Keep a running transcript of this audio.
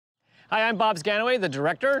Hi, I'm Bob Sganaway, the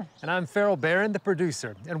director. And I'm Farrell Barron, the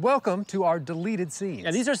producer. And welcome to our deleted scenes.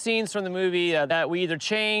 And these are scenes from the movie that we either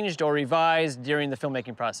changed or revised during the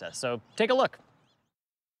filmmaking process. So take a look.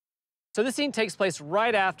 So this scene takes place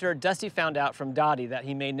right after Dusty found out from Dottie that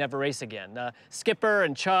he may never race again. Skipper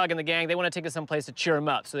and Chug and the gang, they want to take us someplace to cheer him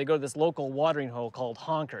up. So they go to this local watering hole called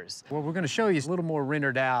Honkers. What we're going to show you is a little more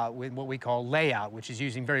rendered out with what we call layout, which is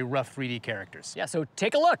using very rough 3D characters. Yeah, so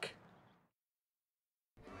take a look.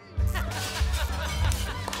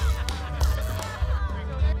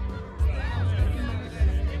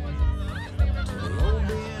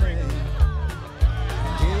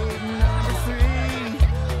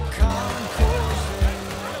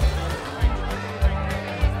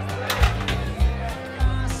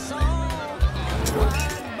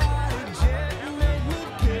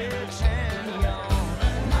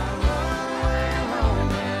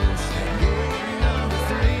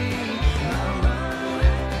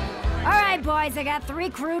 Boys, I got 3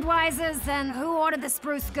 crude wises, and who ordered the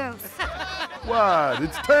spruce goose? What?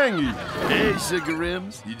 It's tangy. Hey, Sugar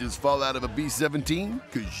Rims, you just fall out of a B-17?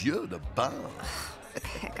 'Cause you're the bomb.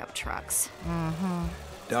 Pickup trucks.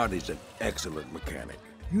 Dottie's an excellent mechanic.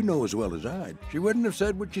 You know as well as I. She wouldn't have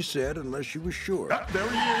said what she said unless she was sure. There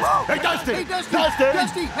he is. Whoa! Hey, Dusty! Hey, Dusty! Dusty!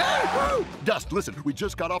 Dusty! Hey! Whoa! Dust, listen, we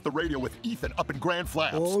just got off the radio with Ethan up in Grand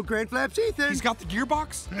Flaps. Oh, Grand Flaps Ethan. He's got the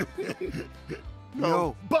gearbox?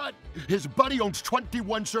 No. But his buddy owns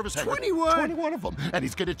 21 service hangars. 21? 21 of them. And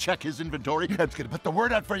he's going to check his inventory and he's going to put the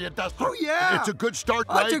word out for you, Dusty. Oh, yeah. It's a good start,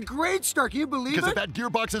 right? It's a great start. Can you believe it? Because if that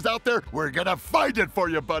gearbox is out there, we're going to find it for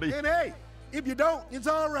you, buddy. And hey, if you don't, it's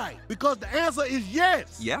all right. Because the answer is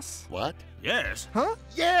yes. Yes? What? Yes. Huh?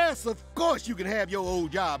 Yes, of course you can have your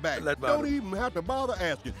old job back. Let Don't bottom. even have to bother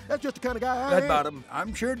asking. That's just the kind of guy I That am. bottom.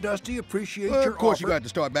 I'm sure Dusty appreciates your Of course, you offer. got to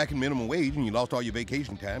start back in minimum wage and you lost all your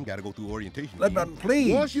vacation time. Got to go through orientation. Let again. bottom,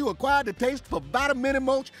 please. Once you acquire the taste for bottom mini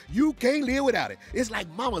mulch, you can't live without it. It's like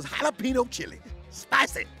Mama's jalapeno chili.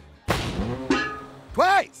 Spicy.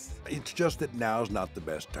 Twice. It's just that now's not the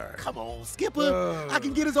best time. Come on, Skipper. I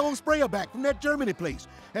can get his old sprayer back from that Germany place.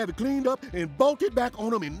 Have it cleaned up and bolted back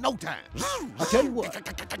on him in no time. I'll tell you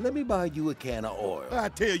what. Let me buy you a can of oil. I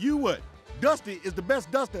tell you what. Dusty is the best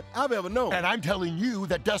duster I've ever known. And I'm telling you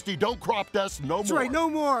that Dusty don't crop dust no more. That's right, no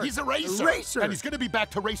more. He's a racer. A racer. And he's going to be back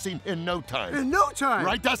to racing in no time. In no time.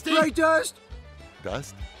 Right, Dusty? Right, Dust?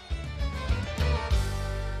 Dust?